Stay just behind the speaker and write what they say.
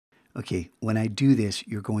Okay, when I do this,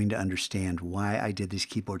 you're going to understand why I did this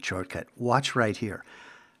keyboard shortcut. Watch right here.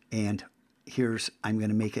 And I'm going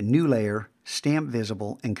to make a new layer, stamp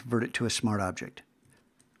visible, and convert it to a smart object.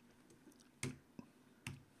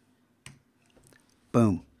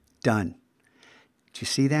 Boom, done. Do you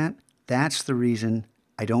see that? That's the reason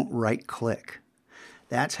I don't right click.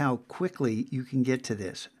 That's how quickly you can get to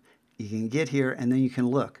this. You can get here and then you can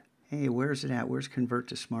look. Hey, where's it at? Where's convert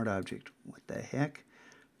to smart object? What the heck?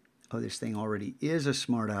 Oh, this thing already is a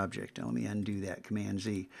smart object. Let me undo that, Command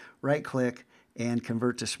Z. Right click and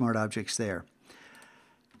convert to smart objects there.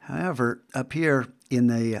 However, up here in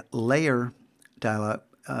the layer dialog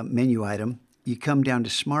menu item, you come down to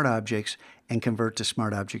smart objects and convert to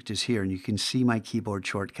smart object is here, and you can see my keyboard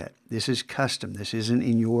shortcut. This is custom. This isn't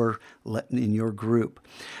in your group.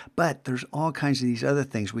 But there's all kinds of these other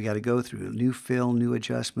things we got to go through. New fill, new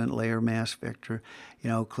adjustment, layer mask vector,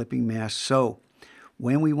 clipping mask. So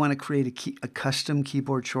when we want to create a custom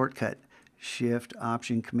keyboard shortcut, Shift,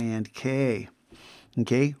 Option, Command, K.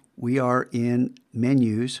 Okay, we are in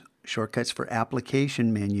menus, shortcuts for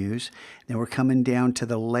application menus. Now we're coming down to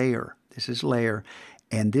the layer. This is layer,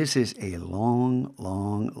 and this is a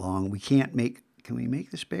long. We can't make, can we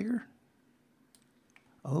make this bigger?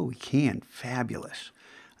 Oh, we can. Fabulous.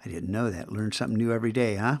 I didn't know that. Learn something new every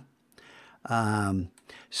day, huh?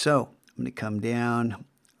 So I'm going to come down,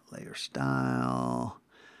 layer style,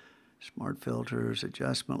 smart filters,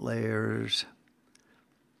 adjustment layers.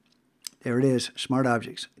 There it is, smart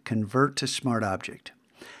objects. Convert to smart object.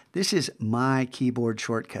 This is my keyboard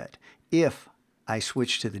shortcut. If I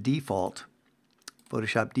switch to the default,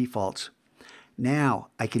 Photoshop defaults, now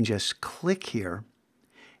I can just click here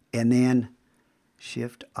and then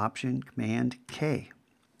Shift, Option, Command, K.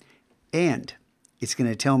 And it's going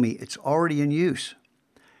to tell me it's already in use.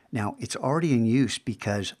 Now, it's already in use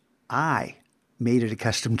because I made it a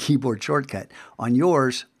custom keyboard shortcut. On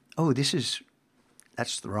yours, oh,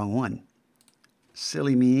 that's the wrong one.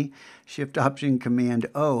 Silly me. Shift, Option, Command,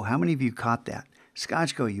 O. How many of you caught that?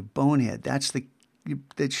 Scotchko, you bonehead. That's the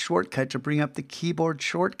shortcut to bring up the keyboard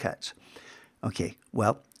shortcuts. Okay,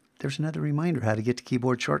 well, there's another reminder how to get to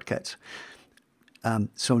keyboard shortcuts.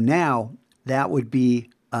 So now that would be,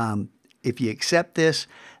 if you accept this,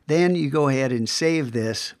 then you go ahead and save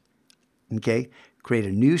this, okay? Create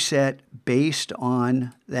a new set based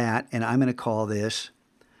on that, and I'm going to call this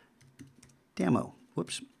demo.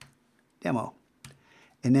 Whoops, demo.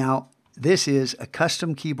 And now this is a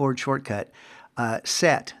custom keyboard shortcut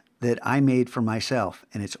set that I made for myself,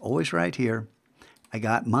 and it's always right here. I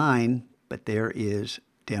got mine, but there is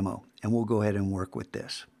demo, and we'll go ahead and work with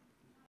this.